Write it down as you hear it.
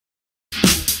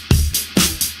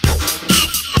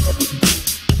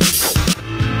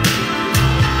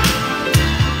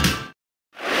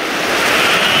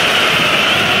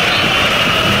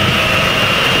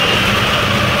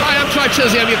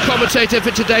commentator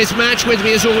for today's match. With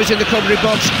me, as always, in the commentary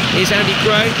box is Andy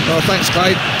Gray. Well, thanks,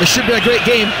 Clyde. This should be a great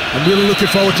game. I'm really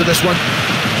looking forward to this one.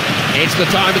 It's the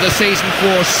time of the season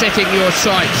for setting your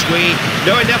sights. We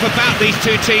know enough about these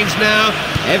two teams now.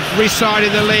 Every side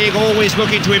in the league always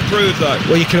looking to improve, though.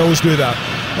 Well, you can always do that.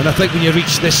 And I think when you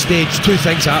reach this stage, two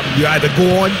things happen. You either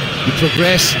go on, you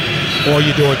progress, or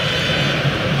you don't.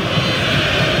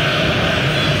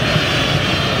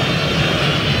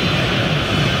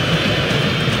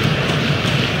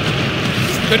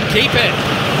 Couldn't keep it.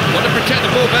 Want to protect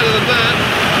the ball better than that.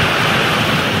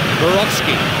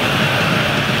 Borowski.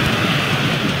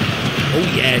 Oh,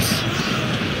 yes.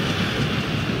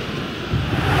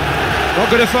 Not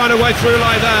going to find a way through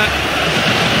like that.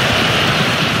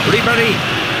 Ribéry.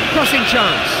 Crossing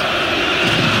chance.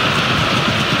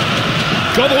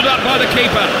 Gobbled up by the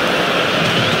keeper.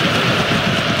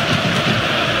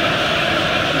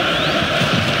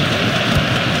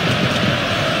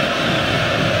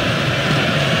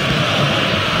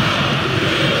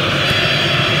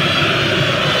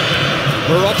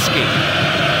 Borowski.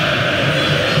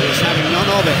 He's having none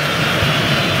of it.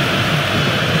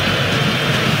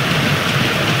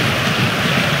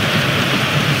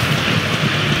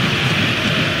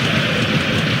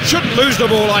 Shouldn't lose the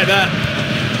ball like that.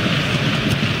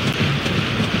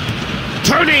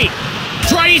 Tony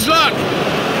tries luck.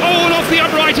 All off the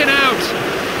upright and out.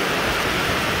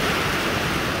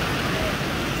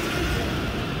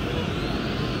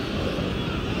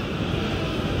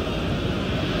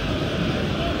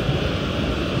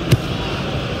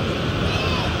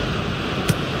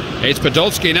 It's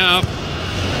Podolski now.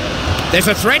 There's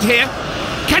a threat here.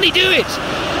 Can he do it?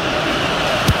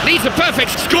 Needs a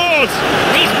perfect scores.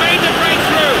 He's made the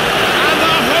breakthrough, and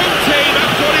the home team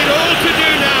have got it all to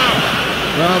do now.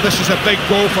 Well, this is a big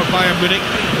goal for Bayern Munich.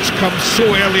 It's come so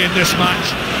early in this match.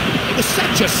 It was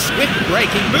such a swift break.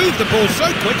 He moved the ball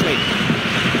so quickly.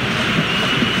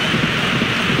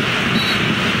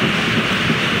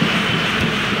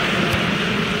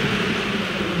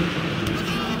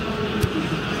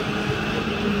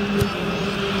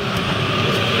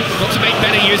 Got to make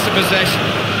better use of possession.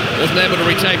 Wasn't able to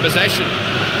retain possession.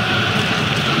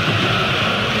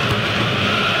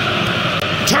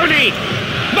 Tony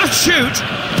must shoot.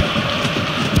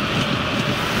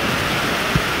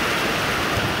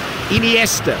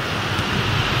 Iniesta.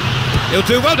 He'll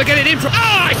do well to get it in from.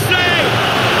 Oh, I say!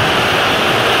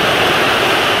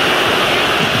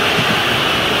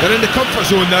 They're in the comfort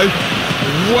zone now.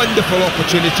 Wonderful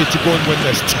opportunity to go and win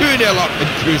this. 2-0 up and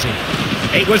cruising.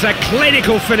 It was a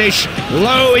clinical finish,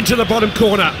 low into the bottom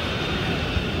corner.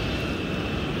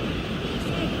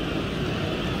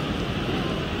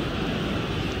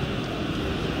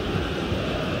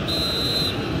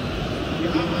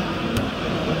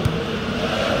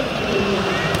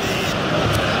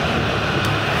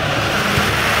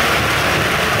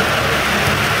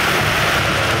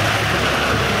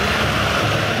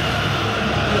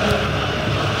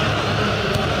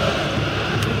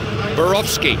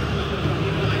 Borowski.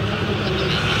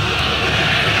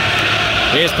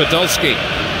 Here's Podolski.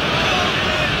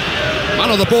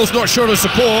 Man on the ball's not sure of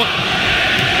support.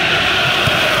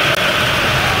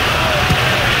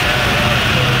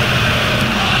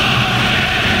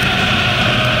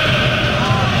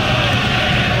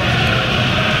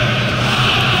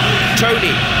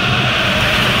 Tony.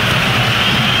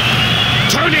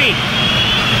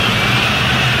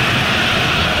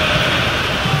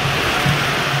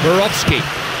 Borowski.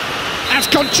 That's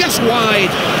gone just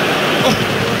wide. Oh,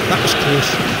 that was close.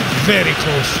 Very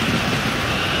close.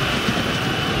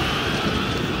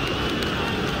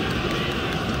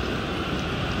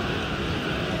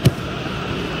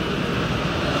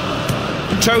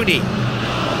 Tony.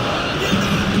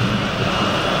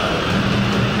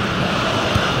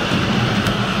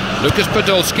 Lucas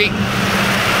Podolski.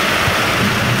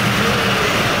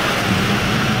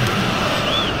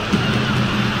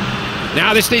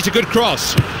 Now this needs a good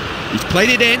cross. He's played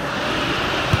it in.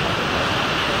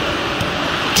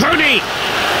 Tony!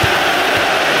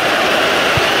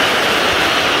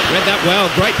 Read that well,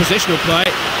 great positional play.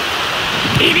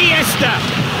 Iniesta!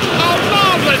 Oh,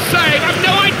 marvellous save! I've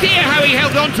no idea how he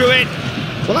held on to it.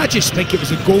 Well, I just think it was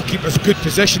the goalkeeper's good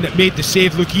position that made the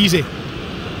save look easy.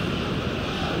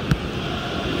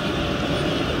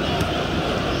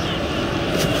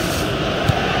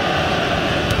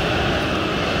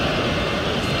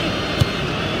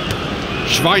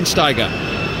 Schweinsteiger.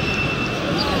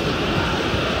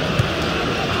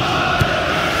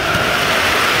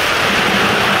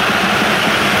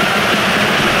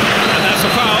 And that's a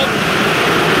foul.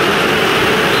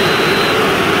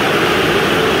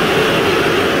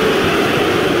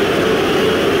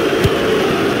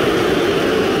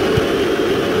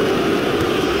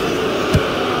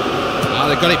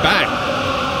 got it back.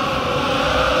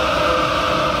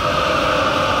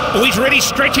 Oh, he's really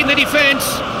stretching the defence.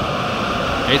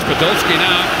 It's Podolski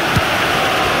now.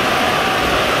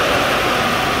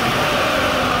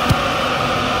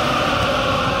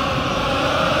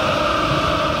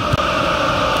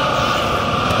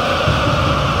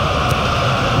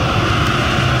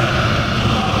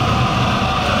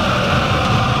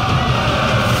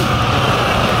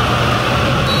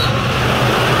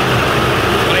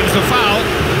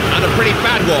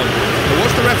 But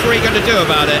what's the referee going to do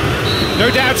about it?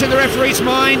 No doubt in the referee's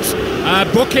mind,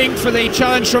 booking for the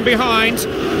challenge from behind.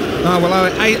 Well,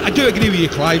 I do agree with you,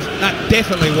 Clive. That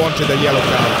definitely wanted a yellow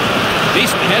card.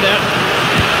 Decent header.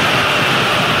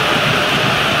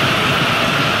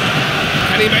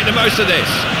 Can he make the most of this?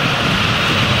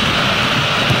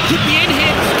 Could be in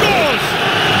here. Scores!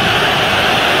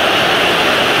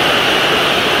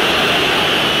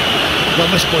 Well,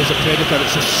 this boy's a predator.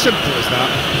 It's as simple as that.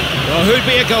 Well, who'd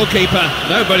be a goalkeeper?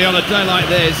 Nobody on a day like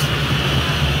this.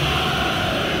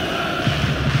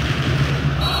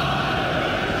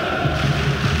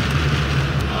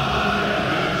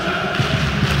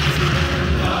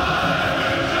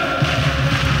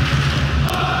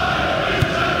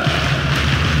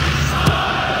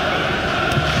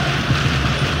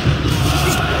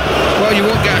 Well, you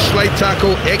won't get a slide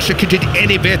tackle executed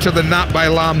any better than that by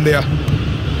Lamb there.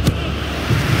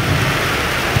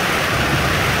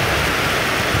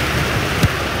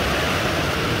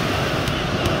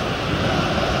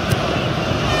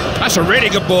 That's a really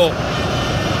good ball.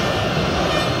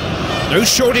 No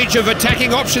shortage of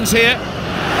attacking options here.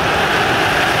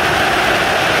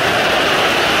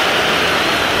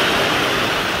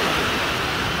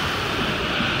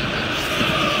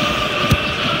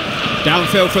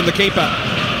 Downfield from the keeper.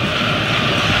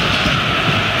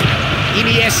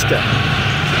 Iniesta.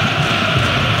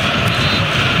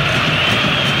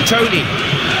 Tony.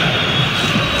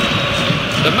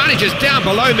 The manager's down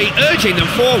below me, urging them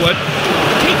forward.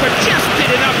 The keeper just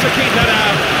did enough to keep that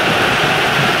out.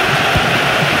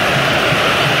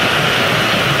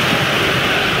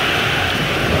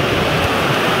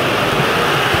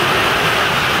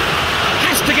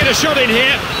 Has to get a shot in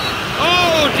here.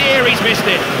 Oh dear, he's missed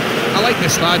it. I like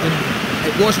this lad, and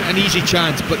it wasn't an easy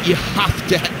chance, but you have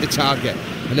to hit the target.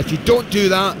 And if you don't do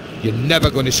that, you're never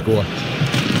going to score.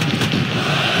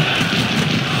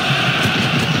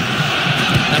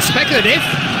 That's speculative.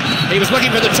 He was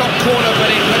looking for the top corner,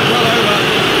 but it went well over.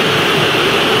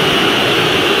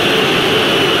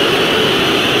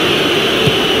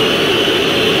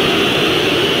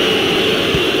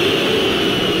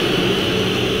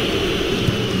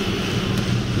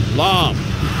 Lam.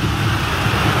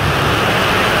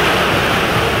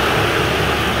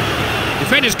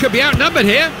 Defenders could be outnumbered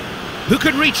here. Who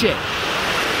could reach it?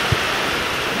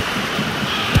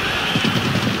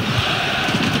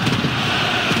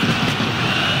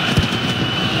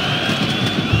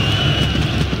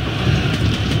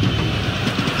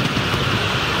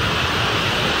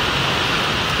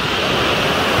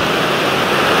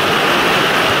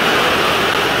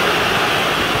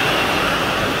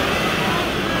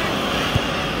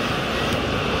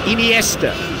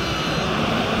 Iniesta.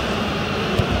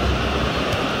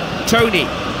 Tony.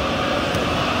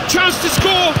 Chance to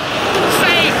score.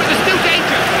 Save, but there's still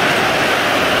danger.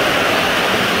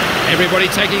 Everybody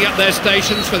taking up their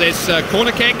stations for this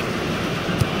corner kick.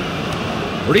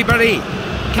 Ribéry.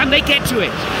 Can they get to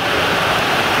it?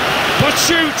 But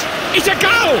shoot. It's a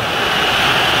goal.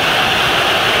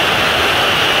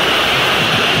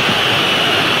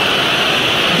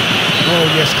 Oh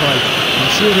yes, Clive. I'm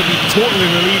sure he'll be totally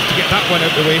relieved to get that one out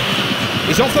of the way.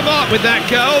 He's off the mark with that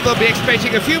goal. They'll be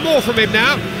expecting a few more from him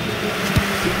now.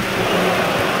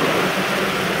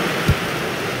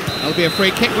 That'll be a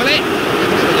free kick, will it?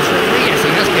 This referee, yes,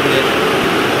 he has given it.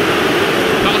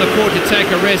 Can't afford to take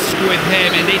a risk with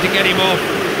him. They need to get him off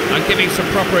and give him some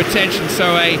proper attention.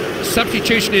 So a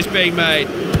substitution is being made.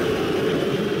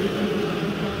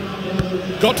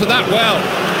 Got to that well.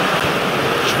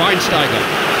 Schweinsteiger.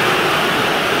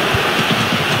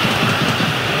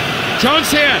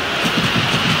 Chance here.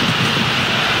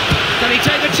 Can he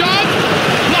take the chance?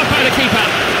 Blocked by the keeper.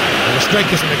 Well, the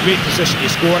striker's in a great position to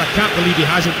score. I can't believe he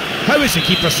hasn't. How has the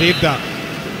keeper saved that?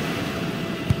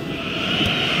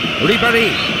 Ribéry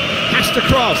has to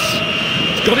cross.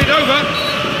 He's got it over.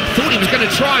 Thought he was going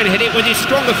to try and hit it with his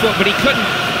stronger foot, but he couldn't.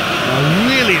 A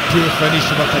really poor finish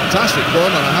from a fantastic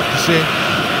corner, I have to say.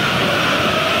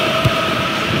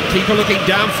 Keeper looking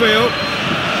downfield.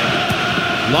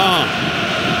 Lam.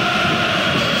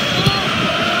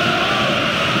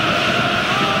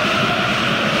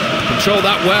 controlled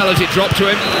that well as it dropped to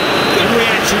him. Good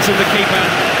reaction from the keeper.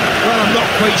 Well, I'm not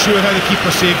quite sure how the keeper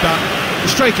saved that. The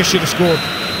striker should have scored.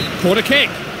 Corner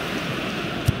kick.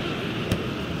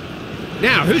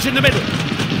 Now, who's in the middle?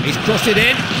 He's crossed it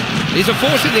in. There's a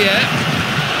force in the air.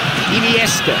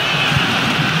 Iniesta.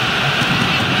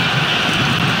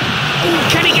 Oh,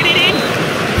 can he get it in?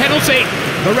 Penalty.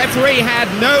 The referee had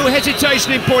no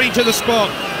hesitation in pointing to the spot.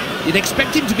 You'd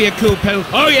expect him to be a cool penalty.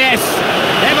 Oh, yes!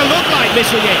 Never looked like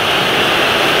missing it.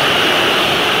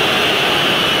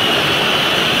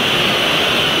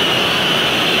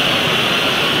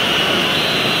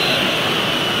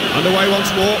 Underway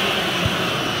once more.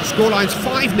 Scoreline's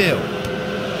 5-0.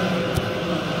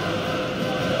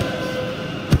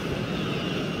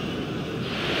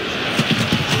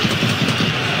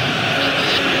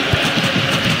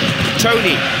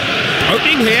 Tony,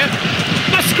 opening here,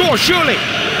 must score surely.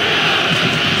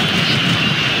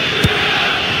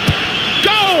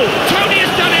 Goal! Tony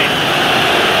has done it!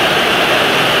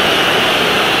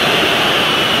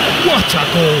 What a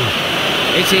goal!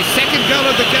 It's his second goal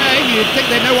of the game. You'd think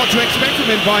they know what to expect from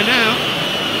him by now.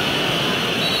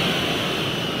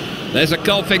 There's a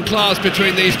gulf in class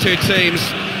between these two teams,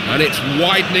 and it's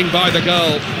widening by the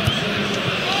goal.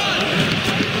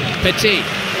 Petit.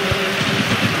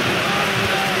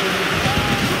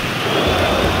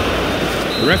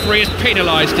 The referee has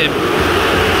penalised him.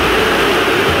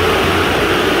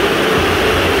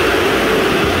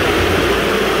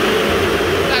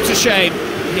 That's a shame.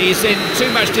 He's in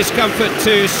too much discomfort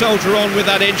to soldier on with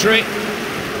that injury.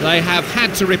 They have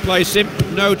had to replace him.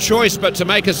 No choice but to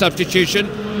make a substitution.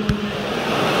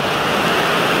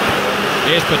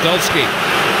 Here's Podolski.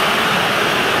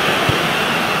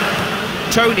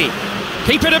 Tony.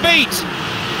 Keep it a beat.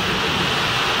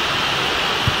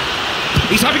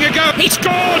 He's having a go. He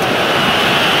scored!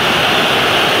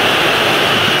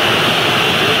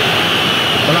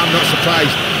 Well, I'm not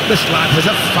surprised. This lad has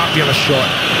a fabulous shot.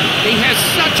 He has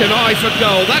such an eye for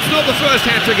goal. That's not the first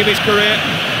hat-trick of his career.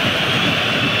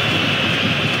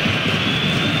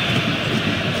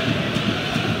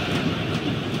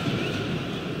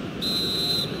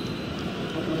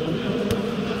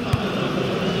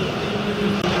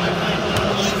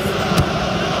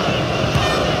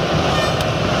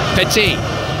 Petit.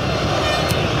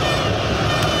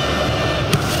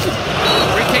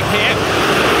 Free kick here.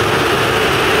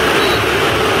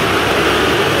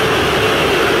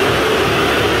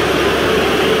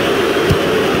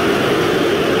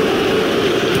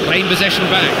 Playing possession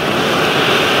back.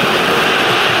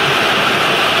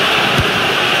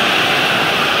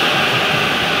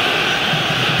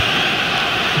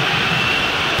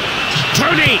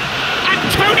 Tony! And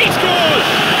Tony scores!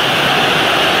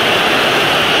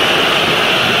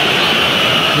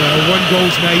 Well, one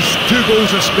goal's nice, two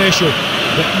goals are special,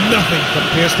 but nothing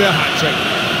compares to a hat-trick.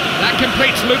 That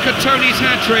completes Luca Toni's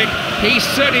hat-trick. He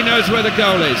certainly knows where the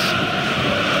goal is.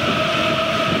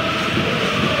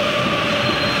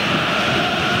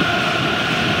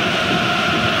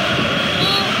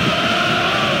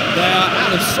 They are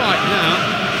out of sight now.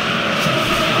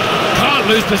 Can't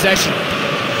lose possession.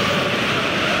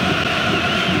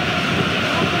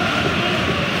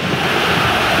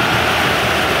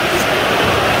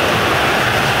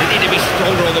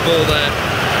 Stronger on the ball there.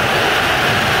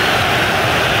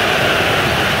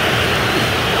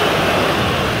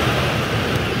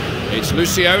 It's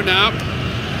Lucio now.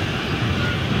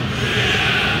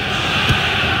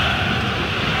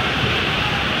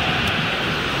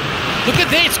 Look at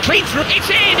this, clean through. It's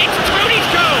in, it's Tony's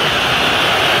goal.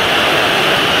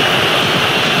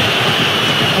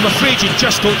 I'm afraid you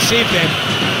just don't save them.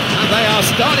 And they are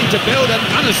starting to build an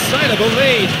unassailable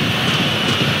lead.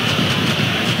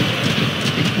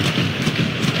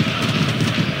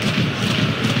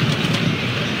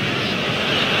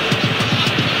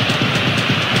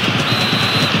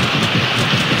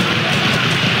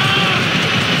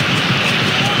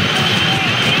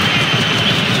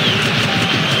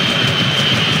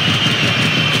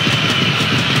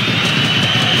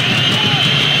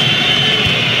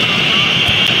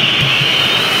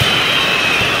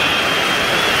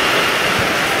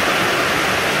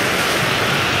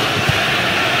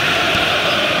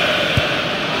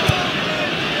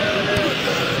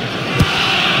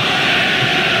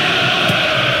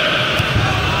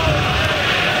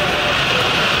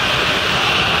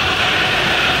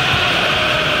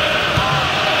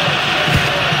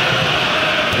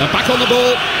 They're back on the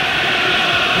ball.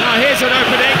 Now here's an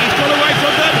opening. He's got away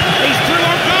from them. He's through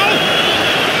on goal.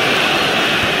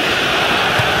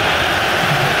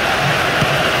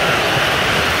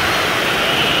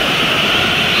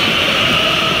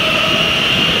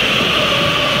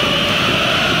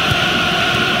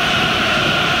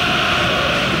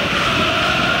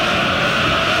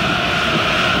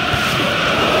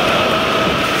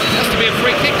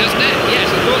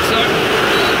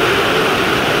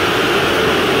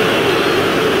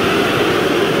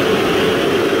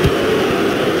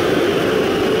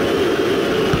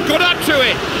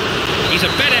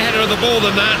 ball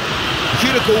than that. If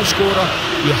you're a goal scorer,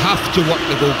 you have to work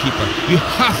the goalkeeper. You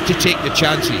have to take the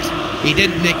chances. He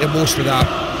didn't make the most of that.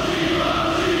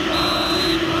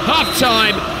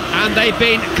 Half-time, and they've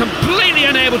been completely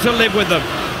unable to live with them.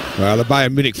 Well, the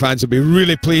Bayern Munich fans will be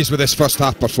really pleased with this first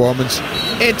half performance.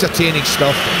 Entertaining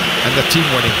stuff, and the team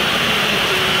winning.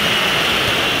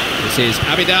 This is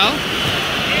Abidal.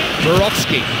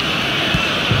 Borowski.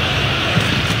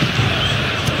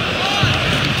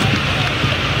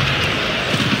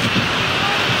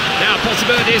 Now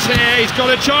possibilities here, he's got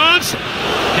a chance.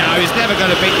 No, he's never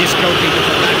going to beat this goalkeeper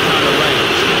from that kind of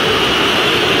range.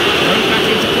 Thrown back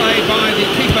into play by the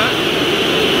keeper.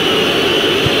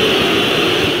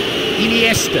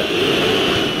 Iniesta.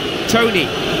 Tony.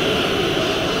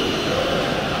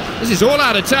 This is all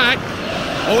out attack.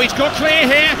 Oh, he's got clear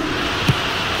here.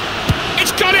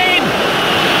 It's got in!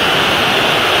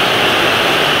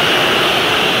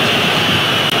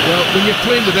 Well, when you're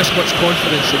playing with this much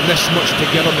confidence and this much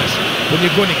togetherness, when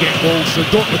you're going to get goals, so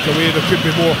don't look away, there could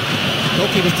be more.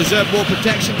 Goalkeepers deserve more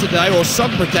protection today, or some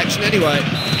protection anyway.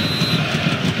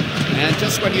 And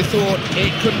just when you thought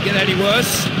it couldn't get any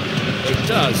worse, it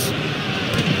does.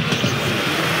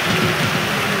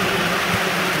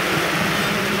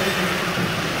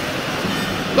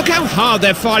 Look how hard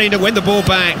they're fighting to win the ball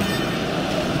back.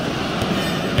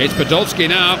 It's Podolski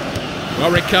now. Well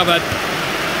recovered.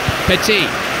 Petit.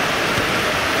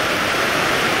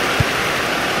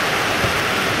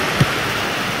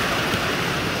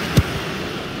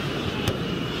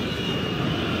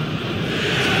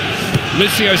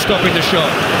 Lucio stopping the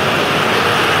shot.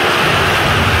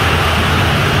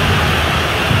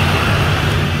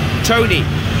 Tony.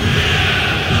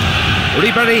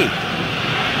 Ribéry.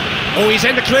 Oh, he's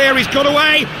in the clear, he's got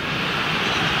away.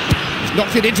 He's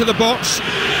knocked it into the box.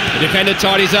 The defender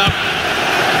tidies up.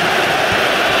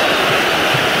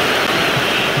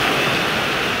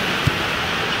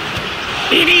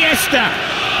 Iniesta.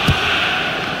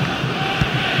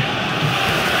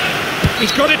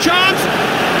 He's got a chance.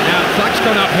 Now, flag's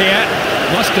gone up here.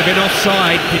 Must have been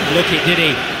offside. Didn't look it, did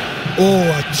he? Oh,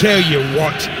 I tell you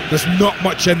what, there's not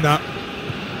much in that.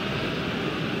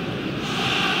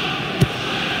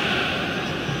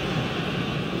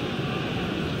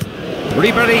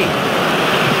 Ribéry.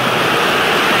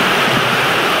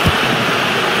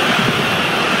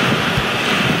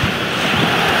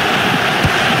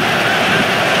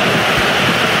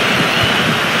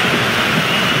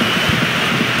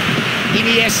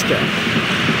 Iniesta.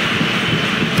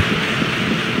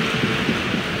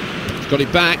 He's got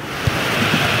it back.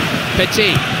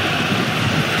 Petit.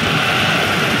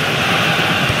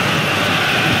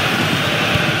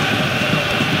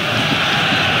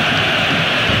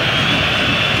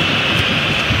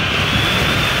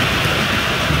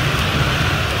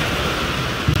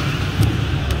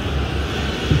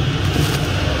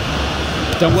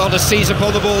 Done well to seize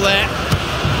upon the ball there.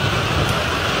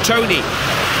 Tony.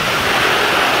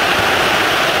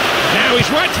 Now he's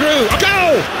right through. A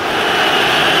goal!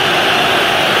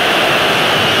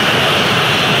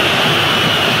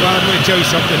 Well, I'm going to tell you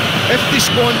something. If they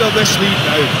squander this lead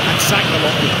now, I'd sack the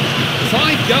lot of them.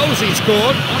 5 goals he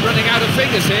scored. I'm running out of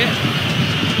figures here.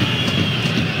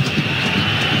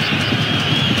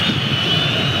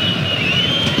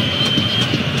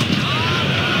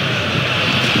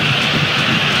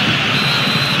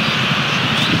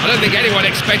 I don't think anyone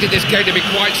expected this game to be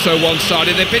quite so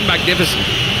one-sided. They've been magnificent.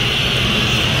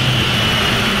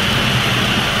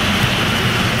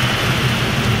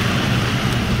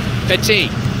 Petit.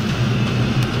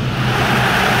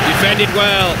 Defended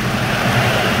well.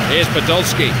 Here's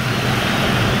Podolski.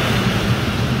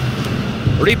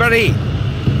 Ribéry.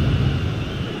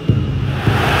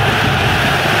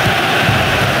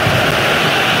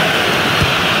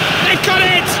 They've got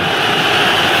it!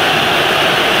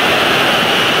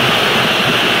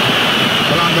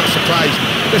 I'm not surprised.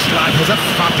 This lad has a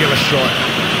fabulous shot.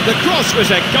 The cross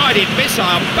was a guided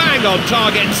missile, bang on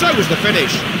target, and so was the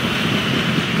finish.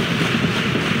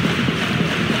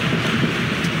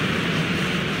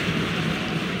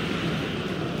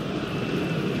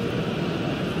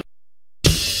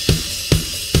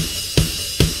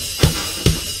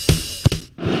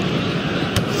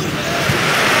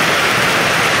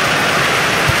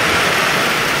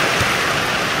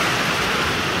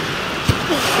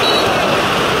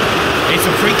 It's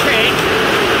a free kick,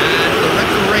 and the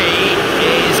referee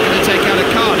is going to take out a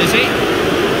card, is he?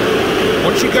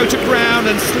 Once you go to ground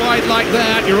and slide like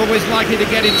that, you're always likely to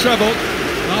get in trouble.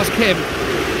 Ask him.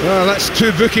 Well, that's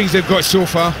 2 bookings they've got so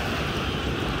far.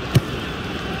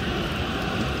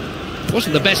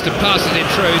 Wasn't the best of passes in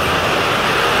truth.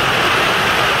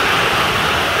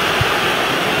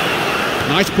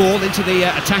 Nice ball into the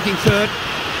attacking third.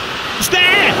 It's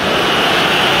there!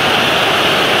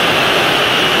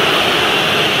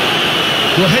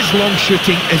 Well, his long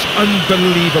shooting is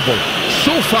unbelievable.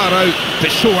 So far out,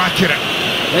 but so accurate.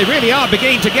 They really are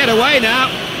beginning to get away now.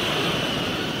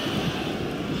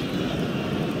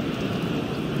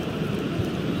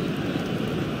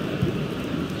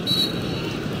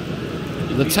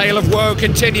 The tale of woe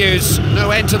continues.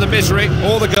 No end to the misery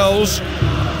or the goals.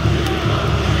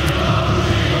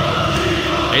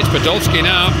 It's Podolski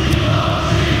now.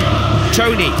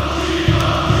 Tony.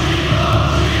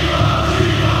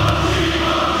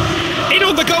 In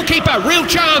on the goalkeeper, real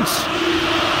chance.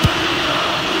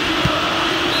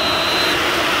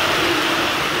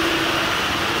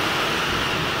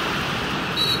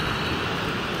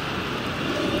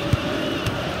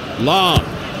 Lahm.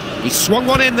 He swung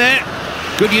one in there.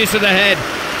 Good use of the head.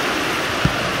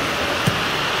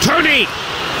 Tony!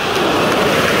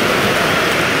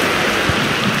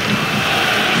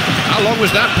 How long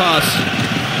was that pass?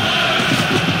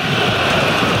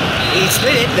 He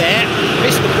slid in there,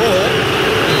 missed the ball.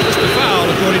 Missed the foul,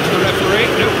 according to the referee.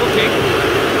 No booking.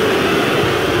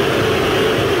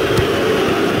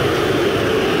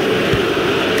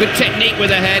 Good technique with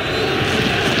the head.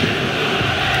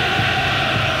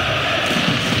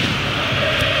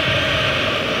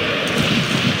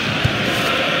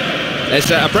 There's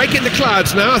a break in the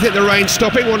clouds now. I think the rain's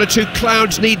stopping. One or two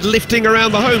clouds need lifting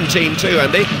around the home team too,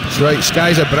 Andy. That's right,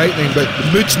 skies are brightening, but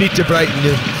the moods need to brighten.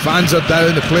 The fans are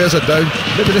down, the players are down.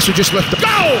 Maybe this will just lift the...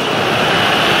 Goal!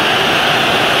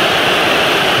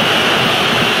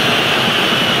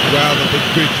 Well, they've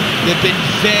been good. They've been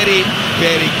very,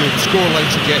 very good. Scoreline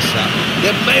suggests that.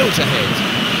 They're miles ahead.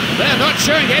 They're not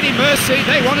showing any mercy.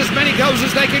 They want as many goals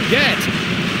as they can get.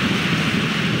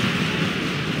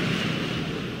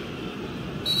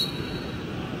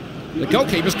 The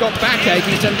goalkeeper's got backache.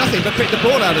 He's done nothing but pick the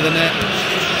ball out of the net.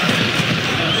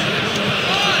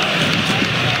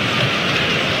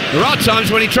 There are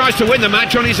times when he tries to win the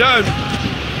match on his own.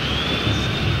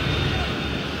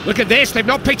 Look at this, they've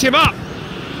not picked him up.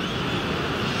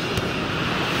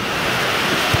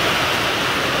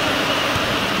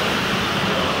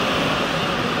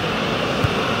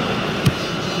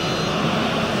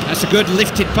 That's a good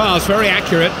lifted pass, very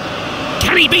accurate.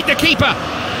 Can he beat the keeper?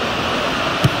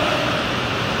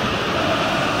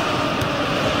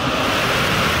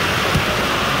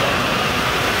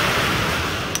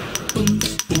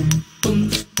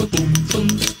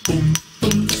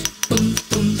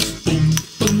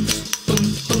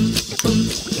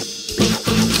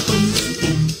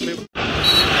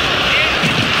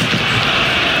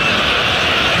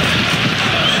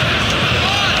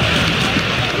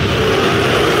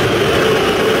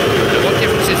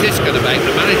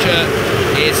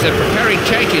 Preparing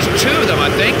changes, two of them I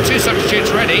think, two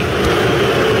substitutes ready.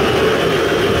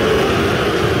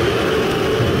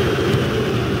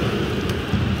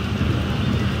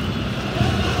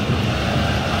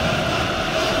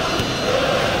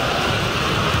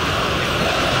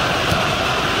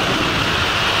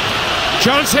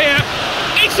 Chance here,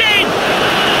 it's in!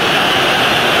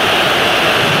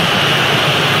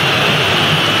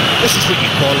 This is what you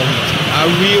call a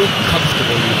real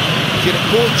comfortable lead. If you're a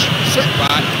coach, sit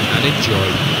back and enjoy.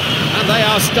 And they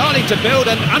are starting to build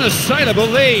an unassailable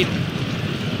lead.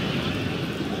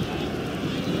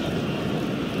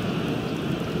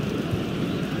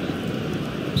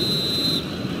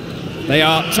 They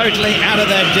are totally out of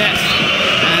their depth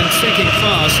and sinking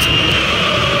fast.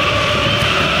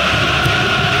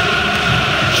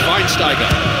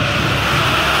 Schweinsteiger.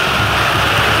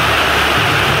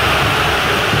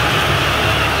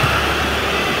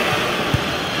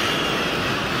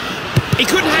 He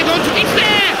couldn't hang on to it. It's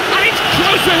there! And it's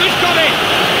closer. Who's got it?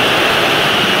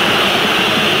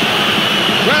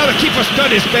 Well, the keeper's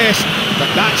done his best, but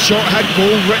that shot had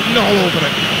goal written all over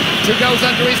it. 2 goals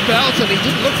under his belt, and he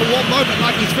didn't look for one moment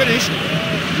like he's finished.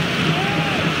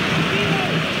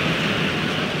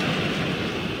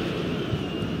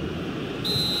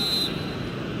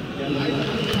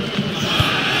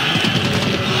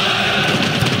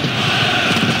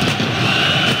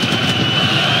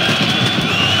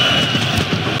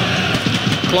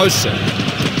 Closer.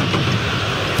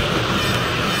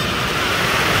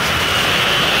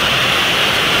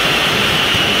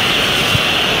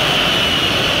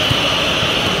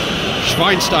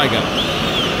 Schweinsteiger.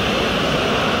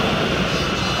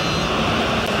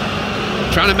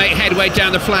 Trying to make headway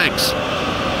down the flanks.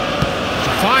 It's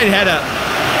a fine header.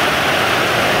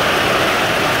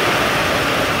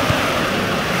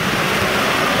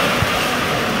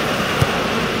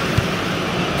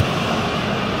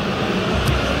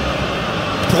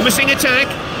 Promising attack.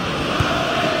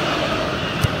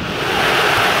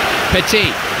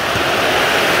 Petit.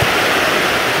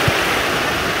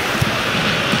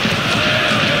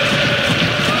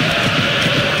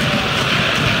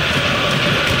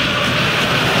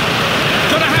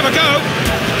 Gotta have a go.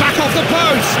 Back off the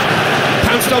post.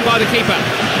 Pounced on by the keeper.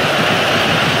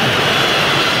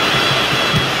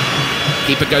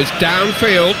 Keeper goes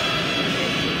downfield.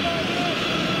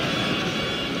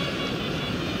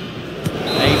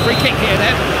 A free kick here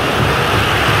then.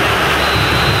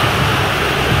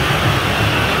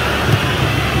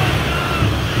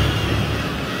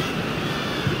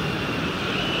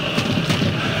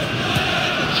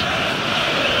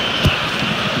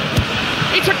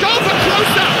 It's a goal for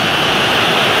close-up.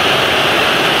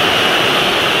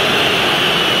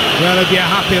 Well, he'll be a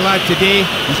happy lad today.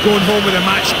 He's going home with a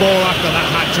match ball after that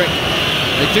hat-trick.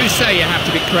 They do say you have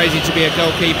to be crazy to be a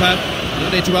goalkeeper. You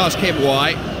need to ask him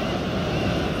why.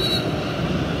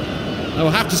 They'll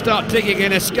have to start digging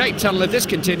an escape tunnel if this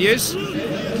continues.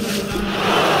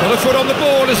 Got a foot on the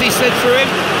ball as he slid through him.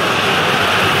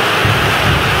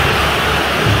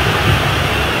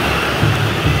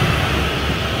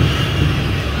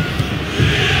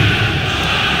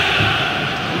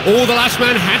 Oh, the last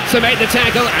man had to make the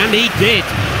tackle, and he did.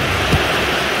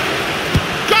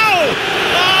 Goal!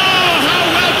 Oh, how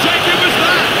well taken was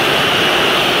that?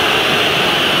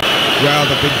 Well,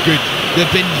 they've been good.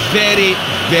 They've been very,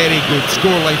 very good.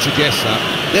 Scoreline suggests that.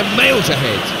 They're miles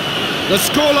ahead. The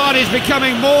scoreline is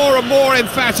becoming more and more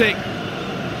emphatic.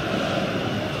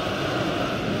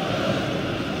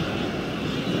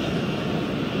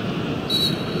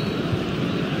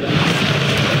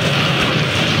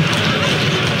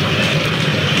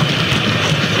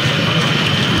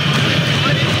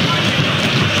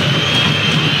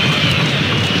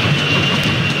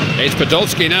 It's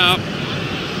Podolski now.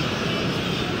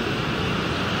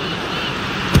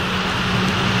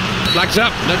 Flags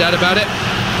up, no doubt about it.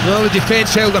 Well, the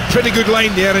defence held a pretty good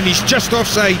line there, and he's just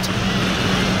offside.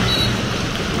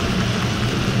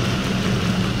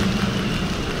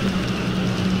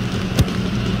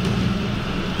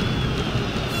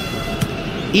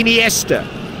 Iniesta.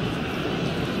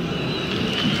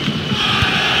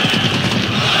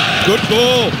 Good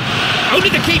ball. Only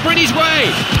the keeper in his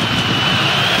way.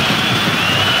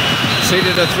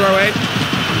 Conceded a throw in.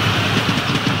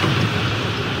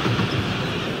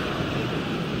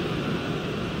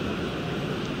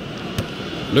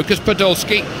 Lucas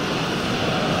Podolski.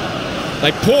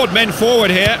 They poured men forward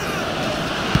here.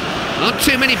 Not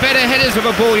too many better headers of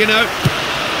a ball, you know.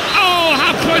 Oh,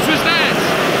 how close was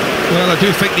that? Well, I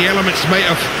do think the elements might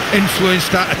have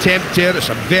influenced that attempt there. It's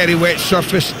a very wet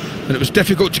surface, and it was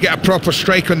difficult to get a proper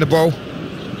strike on the ball.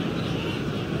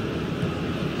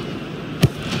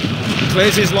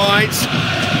 Clears his lines.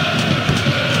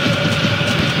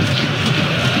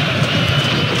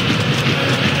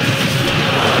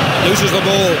 Loses the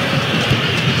ball.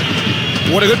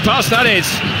 What a good pass that is.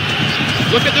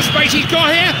 Look at the space he's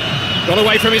got here. Got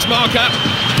away from his marker.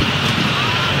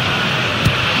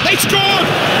 They scored!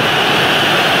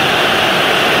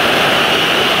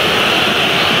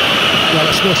 Well,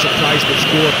 it's no surprise they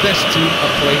scored. This team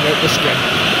are playing out the string.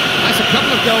 That's a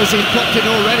couple of goals he's popped in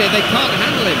already. They can't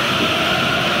handle him.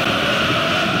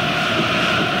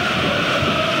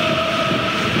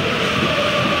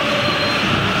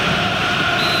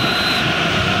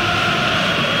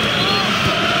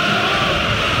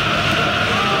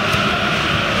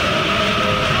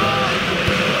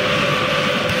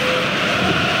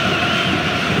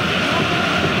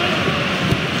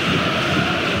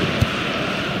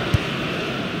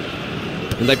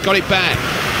 And they've got it back.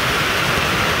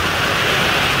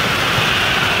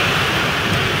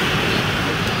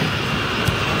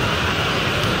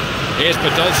 Here's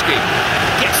Podolski.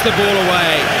 Gets the ball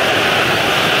away.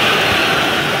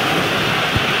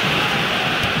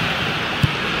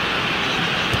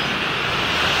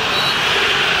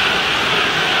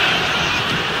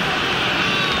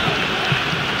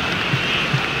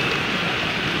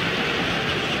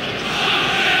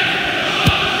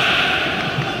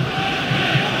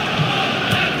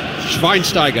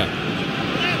 Schweinsteiger.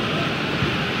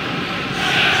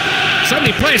 So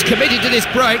many players committed to this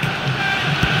break.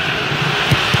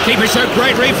 Keeper showed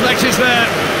great reflexes there.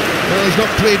 Well, he's not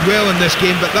played well in this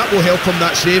game, but that will help him,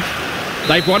 that save.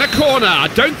 They've won a corner. I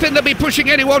don't think they'll be pushing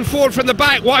anyone forward from the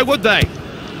back. Why would they?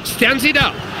 Stands it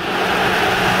up.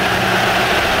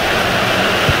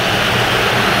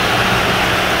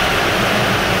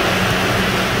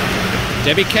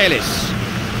 Debbie Kalis.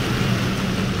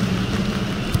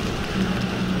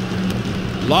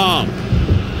 Lahm.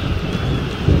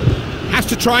 Has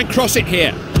to try and cross it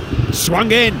here.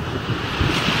 Swung in.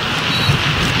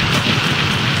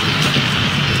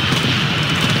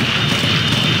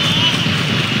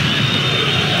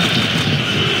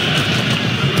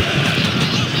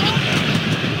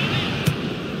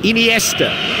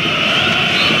 Iniesta.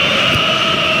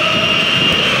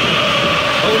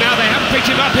 Oh, now they haven't picked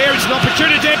him up here. It's an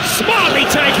opportunity. Smartly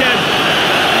taken.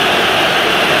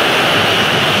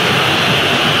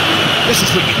 This is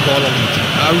what you call a lead.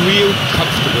 A real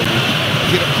comfortable lead.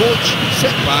 If you're a coach,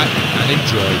 sit back and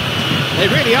enjoy. They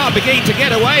really are beginning to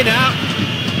get away now.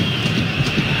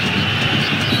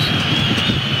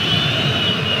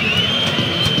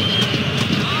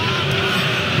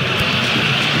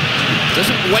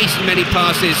 Doesn't waste many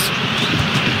passes.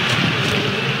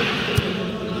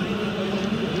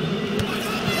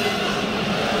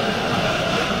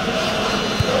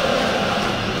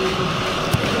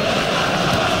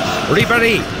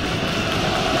 Ribéry.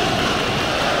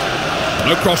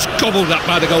 No cross, gobbled up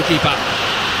by the goalkeeper.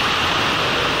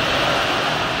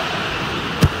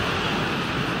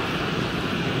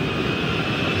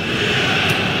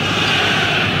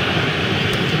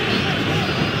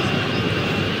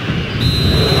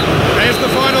 There's the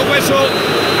final whistle,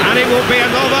 and it will be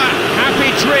another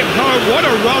happy trip home. What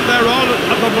a run they're on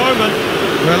at the moment.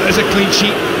 Well, it is a clean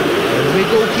sheet. Every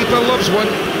goalkeeper loves one.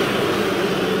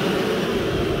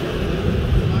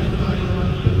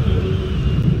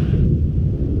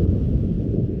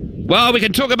 Well, we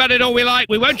can talk about it all we like.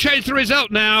 We won't change the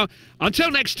result now. Until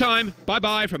next time,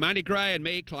 bye-bye from Andy Gray and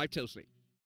me, Clive Tilsley.